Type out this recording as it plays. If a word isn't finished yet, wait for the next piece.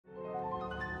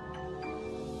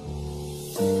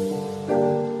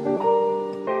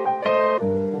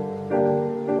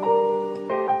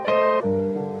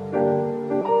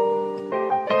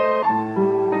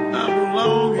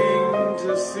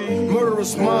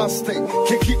mind state.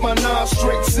 Can't keep my nine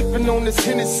straight, sipping on this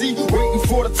Hennessy, waiting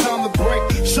for the time to break.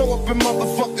 Show up and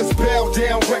motherfuckers bow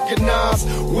down, recognize.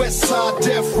 West side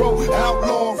death row,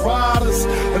 outlaw riders,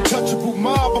 untouchable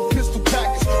mob of pistol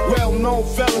packers, well-known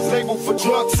fellas labeled for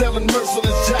drug selling,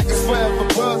 merciless jackets. Forever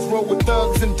buzz roll with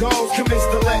thugs and dogs, commence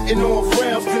to letting off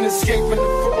rounds, then escaping the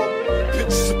fog.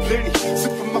 Pictures of plenty,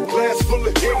 sipping my glass full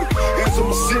of Henny. Hands on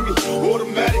my semi,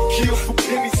 automatic kill for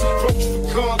pennies. Approach for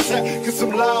contact, cause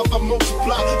I'm live, I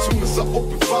multiply. Soon as I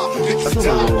open fire, it's a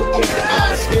time with open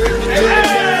eyes.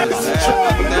 It's a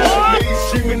trap,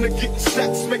 mainstreaming to getting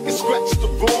stacks, making scratches the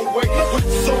wrong way. What the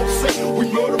song say, we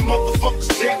murder motherfuckers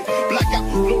dead. Blackout,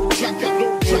 low track out,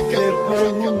 low track out, low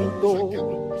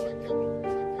track out.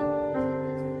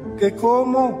 Que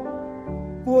cómo,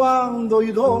 cuándo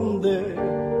y dónde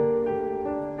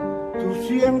tú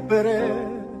siempre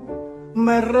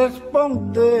me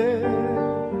respondes.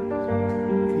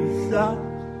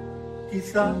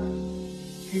 Quizá.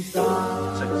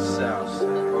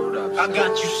 I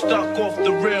got you stuck off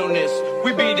the realness.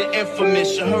 We be the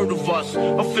infamous, you heard of us.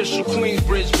 Official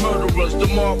Queensbridge murderers. The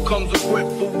mob comes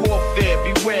equipped for warfare.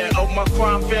 Beware of my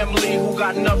crime family who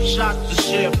got enough shots to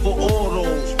share for all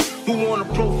those who wanna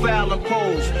profile and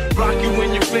pose. Rock you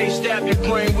in your face, stab your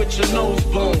brain with your nose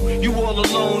bone. You all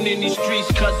alone in these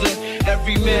streets, cousin.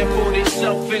 Every man for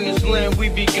theyself in his land, we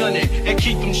be gunning. And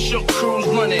keep them shook crews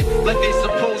running like they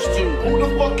supposed to. Who the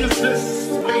fuck is this?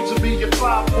 Major me at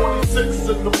 5:46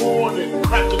 in the morning.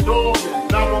 Crack a dawning,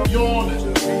 now I'm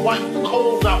yawning. Wipe the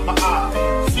cold out my eye.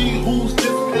 See who's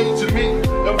this paging me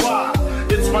and why.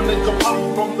 It's my nigga Pop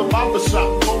from the barber shop.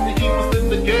 Told me he was in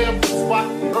the gambling spot.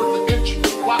 Heard the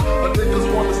intricate plot, but niggas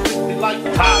wanna stick me like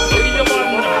pie.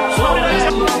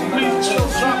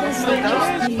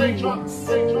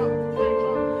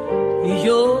 Y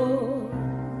yo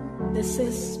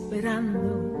desesperando,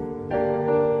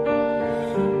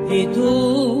 y tú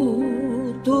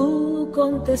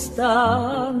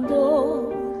contestando,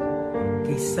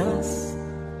 quizás.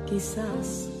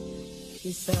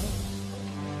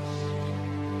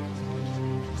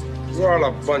 You're all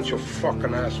a bunch of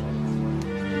fucking assholes.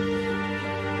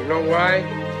 You know why?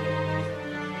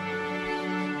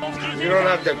 You don't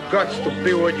have the guts to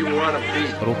be what you want to be.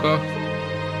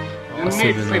 You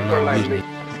need people like me.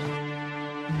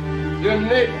 You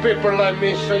need people like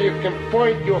me so you can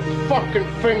point your fucking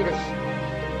fingers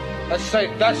and say,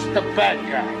 that's the bad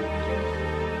guy.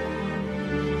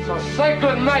 So say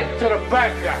good night to the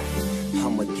bad guy.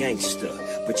 I'm a gangster,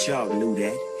 but y'all knew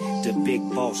that. The big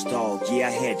boss dog, yeah,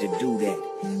 I had to do that.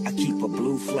 I keep a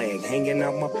blue flag hanging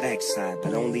out my backside,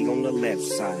 but only on the left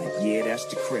side. Yeah, that's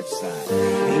the crib side.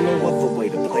 Ain't no other way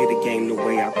to play the game the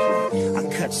way I play. I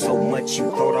cut so much you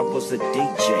thought I was a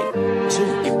DJ. 2,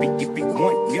 yippee,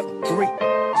 1, yep, 3.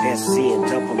 That's N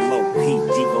double O P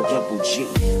D O double G.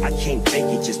 I can't fake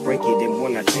it, just break it. And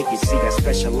when I take it, see, I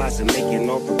specialize in making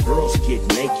all the girls get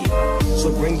naked.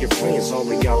 So bring your friends, all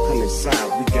of y'all come inside.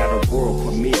 We got a world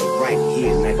premiere right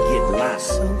here, now get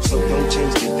lost. So don't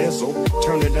change the diesel,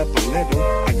 turn it up a little.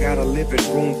 I got a living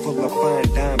room full of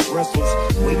fine dime bristles,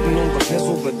 waiting on the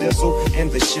pistol, the diesel, and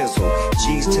the shizzle.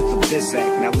 G's to the bizac,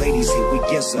 now ladies, here we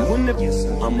guess up.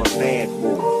 I'm a bad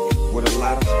boy with a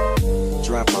lot of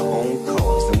drive my own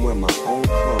cars and wear my own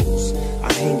clothes.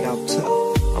 I hang out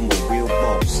tough, I'm a real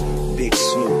boss. Big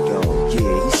Snoop Dogg,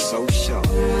 yeah, he's so sharp.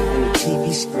 On the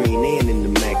TV screen and in the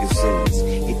magazines.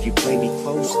 If you play me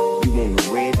close, you want a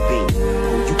red beam.